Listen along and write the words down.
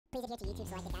Please adhere to YouTube's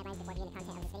selected guidelines before viewing the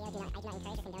content of this video. I do not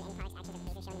encourage or condone any products, actions, or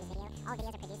behavior shown in this video. All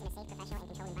videos are produced in a safe, professional, and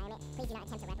controlled environment. Please do not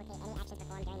attempt to replicate any actions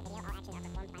performed during the video. All actions are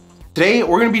performed by professionals. Today,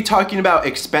 we're going to be talking about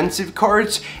expensive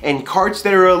carts and carts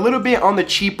that are a little bit on the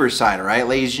cheaper side, all right,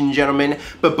 ladies and gentlemen?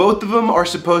 But both of them are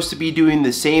supposed to be doing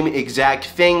the same exact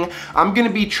thing. I'm going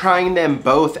to be trying them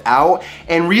both out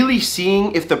and really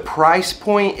seeing if the price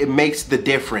point, it makes the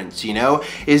difference, you know?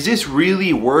 Is this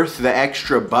really worth the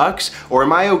extra bucks, or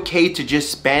am I okay to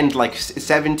just spend like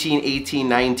 17, 18,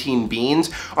 19 beans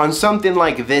on something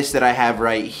like this that I have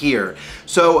right here?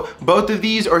 So both of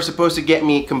these are supposed to get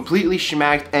me completely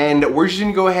schmacked, and we're just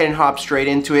gonna go ahead and hop straight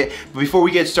into it. But before we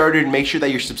get started, make sure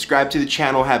that you're subscribed to the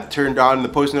channel, have turned on the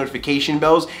post notification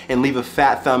bells, and leave a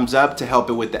fat thumbs up to help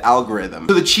it with the algorithm.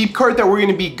 So the cheap cart that we're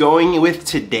gonna be going with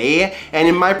today, and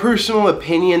in my personal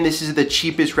opinion, this is the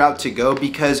cheapest route to go,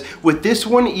 because with this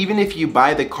one, even if you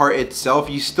buy the cart itself,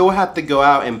 you still have to go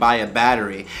out and buy a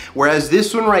battery. Whereas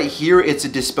this one right here, it's a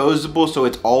disposable, so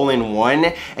it's all in one,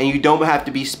 and you don't have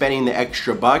to be spending the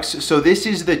extra bucks. So this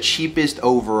is the cheapest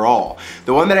overall.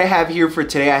 The one that I have here for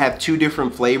today, I have two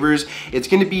different flavors. It's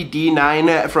gonna be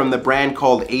D9 from the brand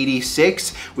called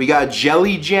 86. We got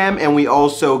Jelly Jam, and we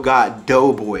also got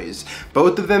Doughboys.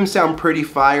 Both of them sound pretty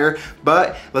fire,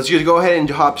 but let's just go ahead and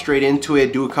hop straight into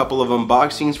it, do a couple of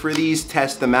unboxings for these,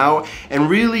 test them out, and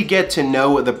really get to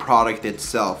know the product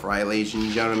itself, right, ladies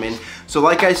and gentlemen? So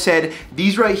like I said,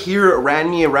 these right here ran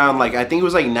me around, like, I think it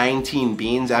was like 19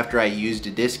 beans after I used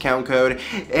a discount code.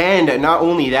 And not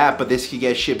only that, but this could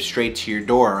get shipped straight to your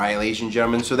door, right, ladies and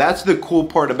gentlemen? So that's the cool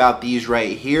part about these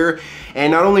right here.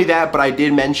 And not only that, but I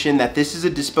did mention that this is a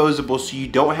disposable, so you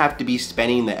don't have to be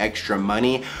spending the extra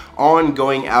money on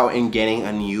going out and getting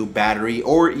a new battery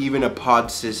or even a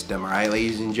pod system, all right,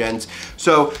 ladies and gents?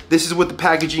 So this is what the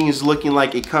packaging is looking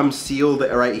like. It comes sealed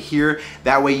right here.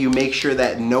 That way you make sure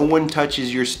that no one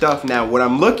touches your stuff. Now, what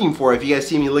I'm looking for, if you guys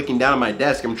see me looking down at my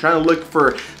desk, I'm trying to look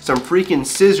for some freaking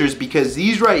scissors, because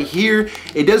these right here,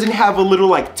 it doesn't have a little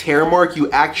like tear mark. You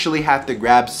actually have to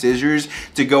grab scissors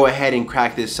to go ahead and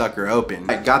crack this sucker open.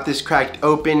 I got this cracked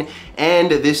open,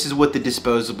 and this is what the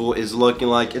disposable is looking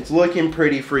like. It's looking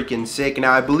pretty freaking sick.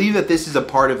 Now, I believe that this is a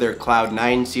part of their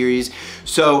Cloud9 series.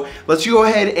 So let's go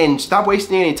ahead and stop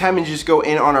wasting any time and just go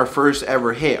in on our first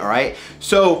ever hit, all right?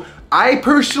 So I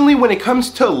personally, when it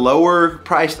comes to lower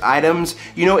priced items,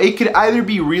 you know, it could either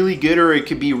be really good or it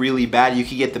could be really bad. You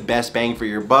could get the best bang for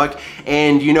your buck.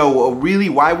 And you know, really,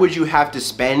 why would you have to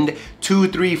spend 2,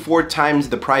 3, 4 times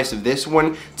the price of this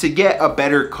one to get a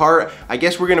better cart? I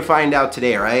guess we're gonna find out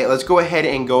today, all right? Let's go ahead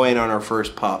and go in on our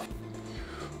first puff.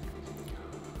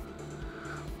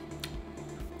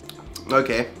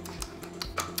 Okay.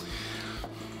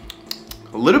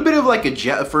 A little bit of like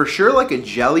a for sure like a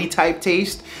jelly type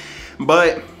taste.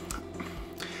 But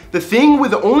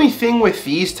the only thing with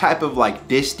these type of like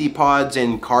Disty pods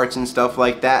and carts and stuff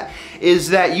like that is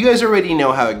that you guys already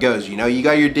know how it goes. You know, you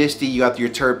got your Disty, you got your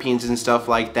terpenes and stuff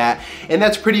like that, and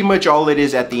that's pretty much all it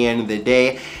is at the end of the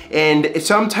day. And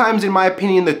sometimes, in my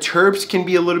opinion, the terps can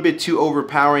be a little bit too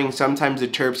overpowering. Sometimes the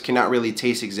terps cannot really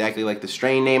taste exactly like the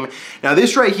strain name. Now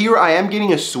this right here, I am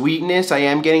getting a sweetness. I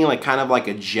am getting like kind of like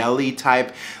a jelly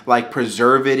type, like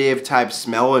preservative type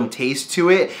smell and taste to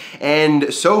it.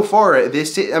 And so far,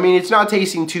 this, I mean, it's not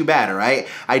tasting too bad, all right?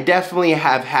 I definitely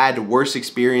have had worse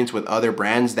experience with other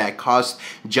brands that cost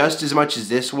just as much as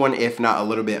this one, if not a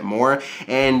little bit more.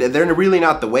 And they're really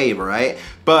not the wave, all right?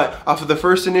 But off of the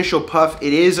first initial puff,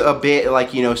 it is a bit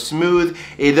like, you know, smooth.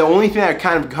 The only thing that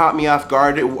kind of caught me off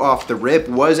guard off the rip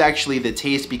was actually the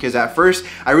taste, because at first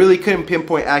I really couldn't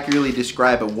pinpoint accurately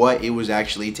describe what it was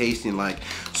actually tasting like.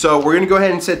 So we're gonna go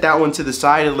ahead and set that one to the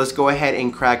side, and let's go ahead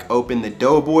and crack open the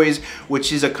Doughboys,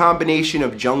 which is a combination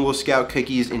of Jungle Scout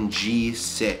cookies and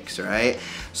G6, all right?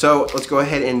 So let's go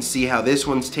ahead and see how this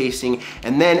one's tasting.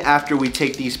 And then after we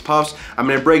take these puffs, I'm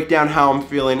gonna break down how I'm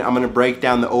feeling. I'm gonna break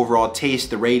down the overall taste,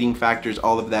 the rating factors,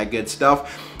 all of that good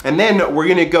stuff. And then we're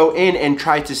gonna go in and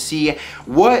try to see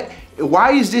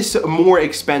why is this more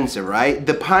expensive, right?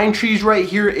 The pine trees right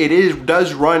here,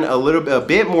 does run a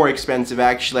bit more expensive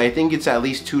actually. I think it's at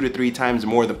least 2 to 3 times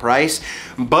more the price.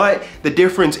 But the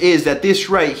difference is that this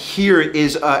right here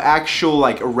is actual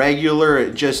like a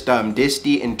regular just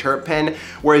Disty and terpen,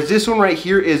 whereas this one right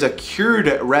here is a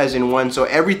cured resin one. So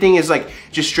everything is like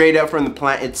just straight up from the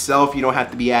plant itself. You don't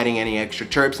have to be adding any extra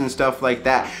terps and stuff like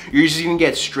that. You're just gonna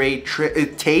get straight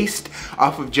taste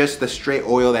off of just the straight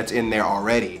oil that's in there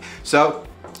already. So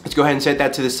let's go ahead and set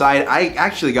that to the side. I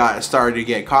actually started to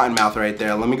get cotton mouth right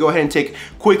there. Let me go ahead and take a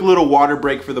quick little water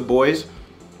break for the boys.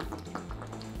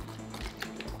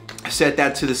 Set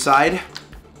that to the side.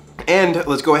 And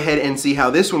let's go ahead and see how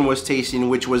this one was tasting,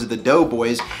 which was the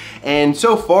Doughboys. And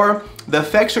so far, the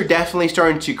effects are definitely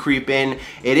starting to creep in.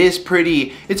 It's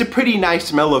a pretty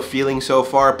nice mellow feeling so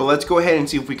far, but let's go ahead and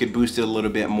see if we could boost it a little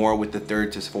bit more with the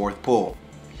third to fourth pull.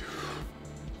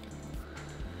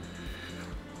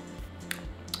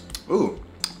 Ooh,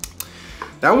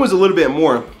 that one was a little bit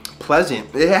more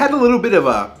pleasant. It had a little bit of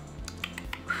a,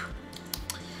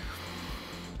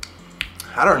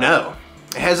 I don't know.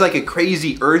 It has like a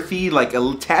crazy earthy, like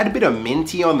a tad bit of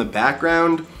minty on the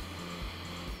background.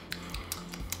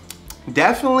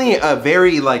 Definitely a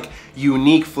very like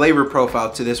unique flavor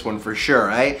profile to this one for sure,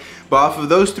 right? But off of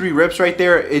those 3 rips right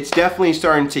there, it's definitely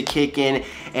starting to kick in,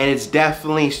 and it's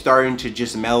definitely starting to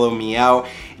just mellow me out,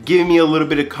 giving me a little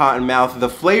bit of cotton mouth. The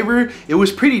flavor, it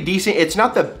was pretty decent. It's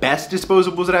not the best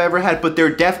disposables that I ever had, but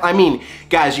they're I mean,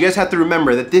 guys, you guys have to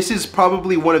remember that this is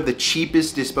probably one of the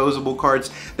cheapest disposable cards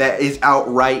that is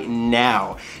out right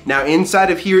now. Now,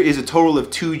 inside of here is a total of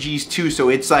 2 Gs too, so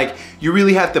it's like, you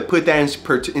really have to put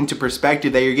that into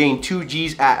perspective, that you're getting 2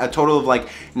 Gs at a total of like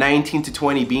 19 to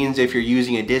 20 beans if you're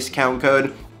using a discount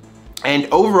code. And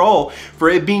overall, for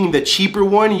it being the cheaper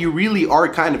one, you really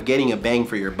are kind of getting a bang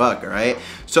for your buck, all right?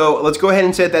 So let's go ahead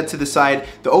and set that to the side.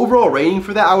 The overall rating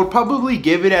for that, I would probably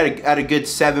give it at a good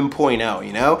 7.0,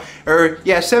 you know? Or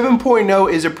yeah,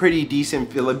 7.0 is a pretty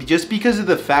decent feel, just because of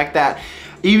the fact that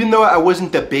even though I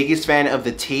wasn't the biggest fan of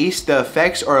the taste, the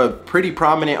effects are pretty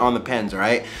prominent on the pens, all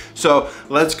right? So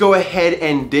let's go ahead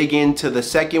and dig into the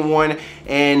second one.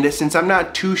 And since I'm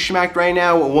not too schmacked right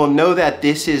now, we'll know that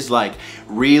this is like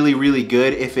really, really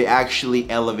good if it actually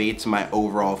elevates my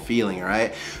overall feeling, all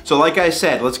right? So like I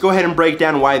said, let's go ahead and break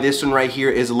down why this one right here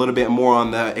is a little bit more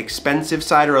on the expensive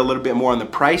side, or a little bit more on the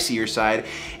pricier side.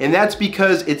 And that's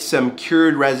because it's some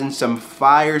cured resin, some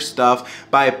fire stuff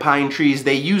by Pine Trees.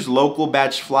 They use local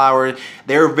batch flour.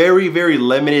 They're a very, very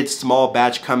limited small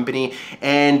batch company,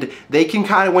 and they can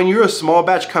kind of, when you're a small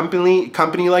batch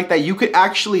company like that, you could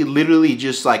actually literally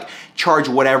just like charge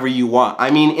whatever you want.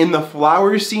 I mean, in the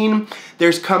flour scene,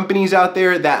 there's companies out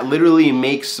there that literally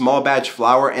make small batch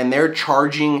flour, and they're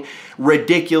charging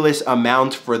ridiculous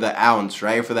amounts for the ounce,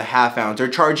 right? For the half ounce. They're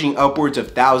charging upwards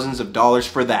of thousands of dollars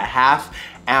for the half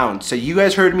ounce. So you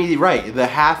guys heard me right, the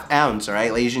half ounce, all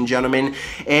right, ladies and gentlemen.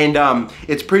 And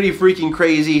it's pretty freaking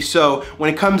crazy. So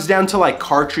when it comes down to like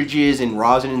cartridges and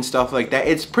rosin and stuff like that,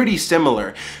 it's pretty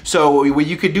similar. So what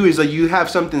you could do is like, you have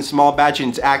something small batch and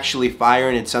it's actually fire,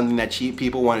 and it's something that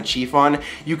people want to chief on.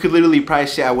 You could literally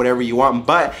price it at whatever you want,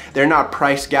 but they're not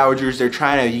price gougers. They're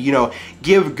trying to, you know,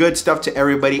 give good stuff to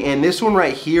everybody. And this one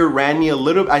right here ran me a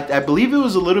little, I believe it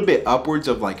was a little bit upwards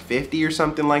of like 50 or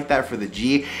something like that for the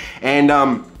G.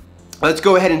 And let's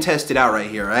go ahead and test it out right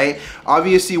here, right?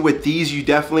 Obviously with these, you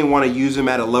definitely want to use them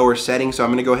at a lower setting, so I'm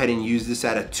gonna go ahead and use this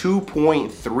at a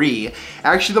 2.3.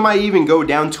 Actually, they might even go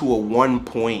down to a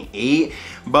 1.8,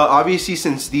 but obviously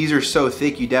since these are so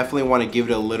thick, you definitely want to give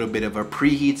it a little bit of a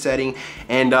preheat setting.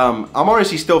 And I'm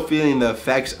honestly still feeling the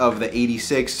effects of the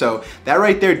 86, so that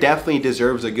right there definitely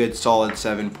deserves a good solid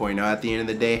 7.0 at the end of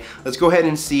the day. Let's go ahead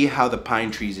and see how the Pine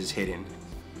Trees is hitting.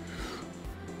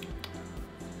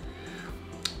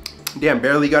 Damn,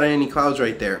 barely got any clouds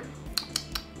right there.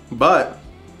 But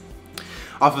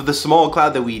off of the small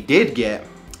cloud that we did get,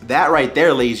 that right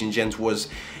there, ladies and gents, was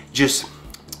just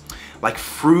like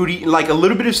fruity, like a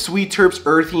little bit of sweet terps,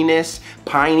 earthiness,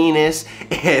 pininess,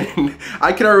 and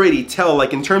I can already tell,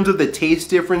 like in terms of the taste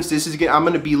difference, I'm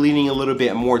gonna be leaning a little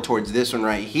bit more towards this one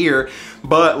right here.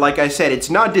 But like I said,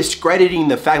 it's not discrediting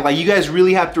the fact, like you guys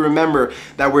really have to remember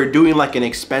that we're doing like an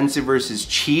expensive versus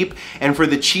cheap, and for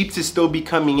the cheap to still be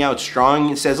coming out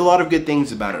strong, it says a lot of good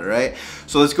things about it, right?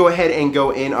 So let's go ahead and go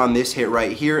in on this hit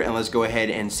right here, and let's go ahead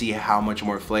and see how much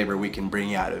more flavor we can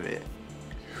bring out of it.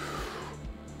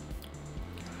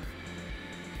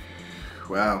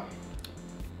 Wow.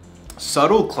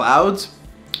 Subtle clouds,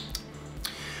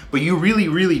 but you really,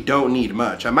 really don't need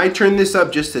much. I might turn this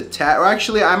up just a tad, or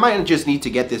actually I might just need to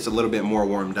get this a little bit more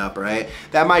warmed up, right?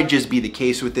 That might just be the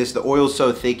case with this. The oil's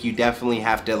so thick, you definitely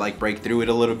have to like break through it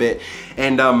a little bit.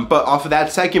 And but off of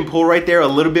that second pull right there, a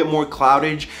little bit more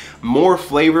cloudage, more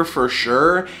flavor for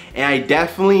sure. And I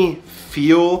definitely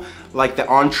feel like the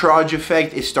entourage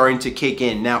effect is starting to kick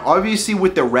in. Now, obviously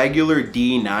with the regular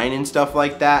D9 and stuff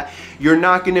like that, you're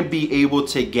not gonna be able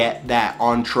to get that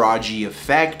entourage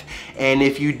effect. And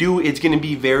if you do, it's gonna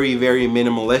be very, very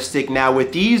minimalistic. Now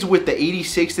with these, with the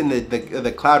 86 and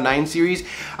the Cloud 9 series,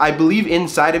 I believe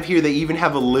inside of here, they even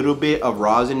have a little bit of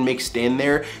rosin mixed in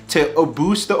there to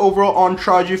boost the overall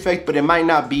entourage effect, but it might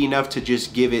not be enough to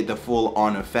just give it the full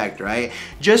on effect, right?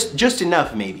 Just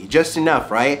enough maybe, just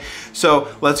enough, right? So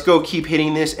let's go go keep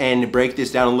hitting this and break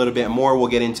this down a little bit more. We'll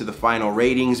get into the final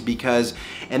ratings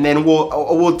and then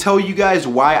we'll tell you guys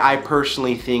why I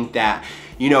personally think that,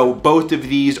 you know, both of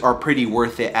these are pretty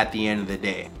worth it at the end of the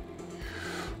day.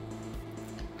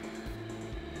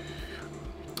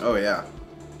 Oh yeah.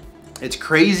 It's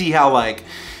crazy how like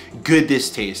good this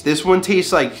tastes. This one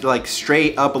tastes like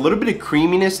straight up a little bit of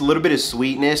creaminess, a little bit of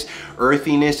sweetness,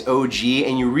 earthiness, OG,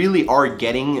 and you really are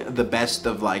getting the best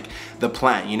of like the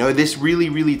plant. You know, this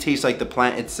really tastes like the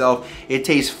plant itself. It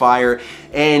tastes fire,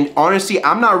 and honestly,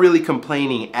 I'm not really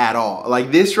complaining at all.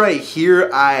 Like this right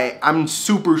here, I'm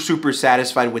super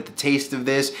satisfied with the taste of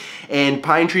this. And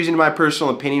Pine Trees, in my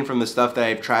personal opinion, from the stuff that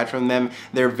I've tried from them,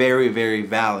 they're very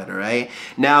valid, all right?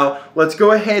 Now, let's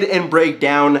go ahead and break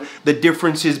down the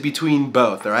differences between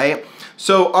both, all right?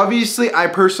 So obviously, I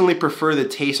personally prefer the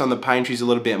taste on the Pine Trees a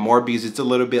little bit more because it's a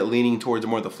little bit leaning towards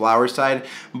more the flower side,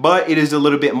 but it is a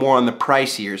little bit more on the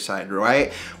pricier side,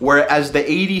 right? Whereas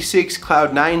the 86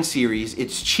 Cloud 9 series,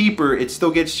 it's cheaper, it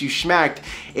still gets you smacked.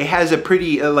 It has a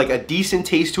pretty, like a decent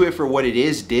taste to it for what it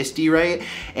is, disty, right?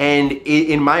 And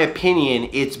in my opinion,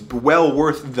 it's well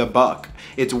worth the buck.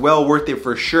 It's well worth it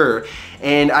for sure.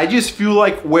 And I just feel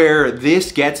like where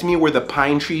this gets me, where the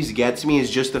Pine Trees gets me, is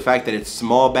just the fact that it's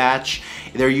small batch.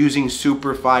 They're using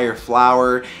super fire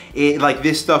flour. Like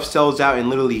this stuff sells out in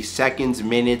literally seconds,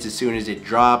 minutes, as soon as it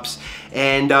drops.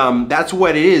 And that's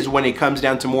what it is when it comes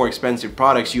down to more expensive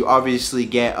products. You obviously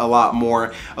get a lot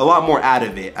more out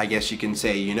of it, I guess you can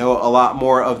say, you know, a lot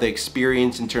more of the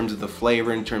experience in terms of the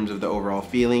flavor, in terms of the overall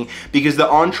feeling, because the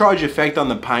entourage effect on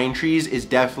the Pine Trees is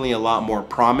definitely a lot more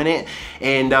prominent,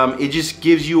 and it just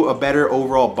gives you a better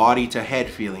overall body to head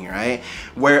feeling, right?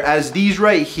 Whereas these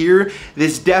right here,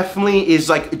 this definitely is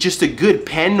like just a good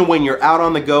pen when you're out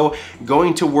on the go,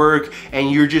 going to work,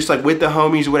 and you're just like with the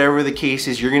homies, whatever the case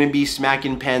is, you're gonna be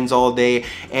smacking pens all day,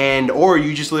 and or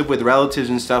you just live with relatives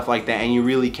and stuff like that, and you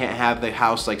really can't have the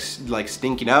house like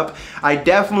stinking up. I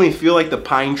definitely feel like the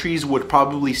Pine Trees would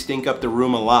probably stink up the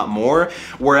room a lot more,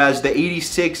 whereas the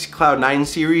 86 Cloud 9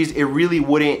 series, it really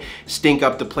wouldn't stink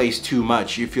up the place too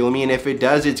much, you feel me? And if it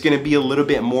does, it's gonna be a little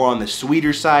bit more on the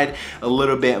sweeter side, a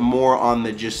little bit more on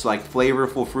the just like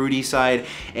flavorful fruity side.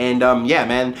 And yeah,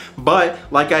 man, but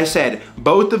like I said,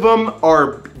 both of them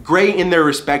are great in their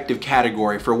respective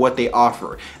category for what they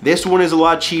offer. This one is a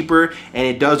lot cheaper and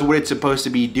it does what it's supposed to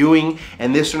be doing,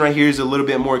 and this one right here is a little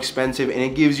bit more expensive and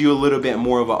it gives you a little bit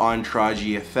more of an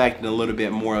entourage-y effect and a little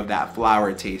bit more of that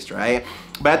flower taste, right?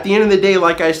 But at the end of the day,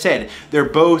 like I said, they're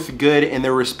both good in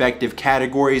their respective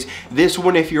categories. This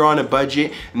one if you're on a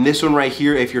budget, and this one right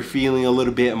here if you're feeling a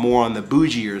little bit more on the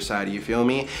bougier side, you feel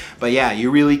me? But yeah, you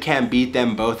really can't beat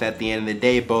them both at the end of the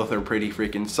day. Both are pretty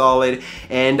freaking solid.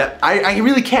 And I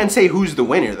really can't say who's the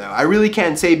winner though. I really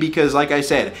can't say, because like I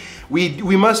said,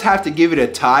 we must have to give it a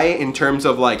tie in terms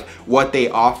of like what they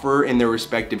offer in their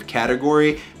respective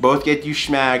category. Both get you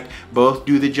smacked, both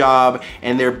do the job,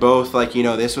 and they're both like, you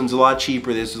know, this one's a lot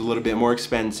cheaper, this is a little bit more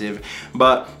expensive,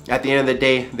 but at the end of the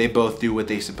day, they both do what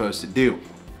they're supposed to do.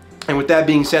 And with that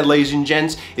being said, ladies and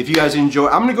gents, if you guys enjoy,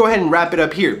 I'm gonna go ahead and wrap it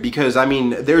up here, because I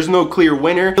mean, there's no clear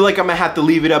winner. I feel like I'm gonna have to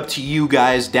leave it up to you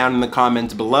guys down in the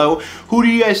comments below. Who do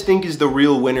you guys think is the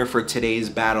real winner for today's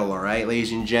battle, all right,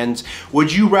 ladies and gents?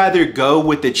 Would you rather go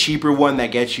with the cheaper one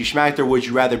that gets you smacked, or would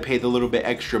you rather pay the little bit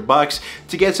extra bucks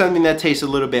to get something that tastes a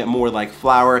little bit more like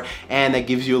flour and that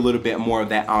gives you a little bit more of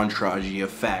that entourage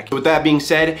effect? With that being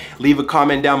said, leave a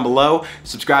comment down below,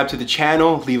 subscribe to the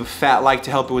channel, leave a fat like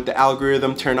to help it with the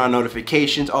algorithm, turn on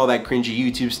notifications, all that cringy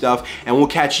YouTube stuff, and we'll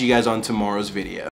catch you guys on tomorrow's video.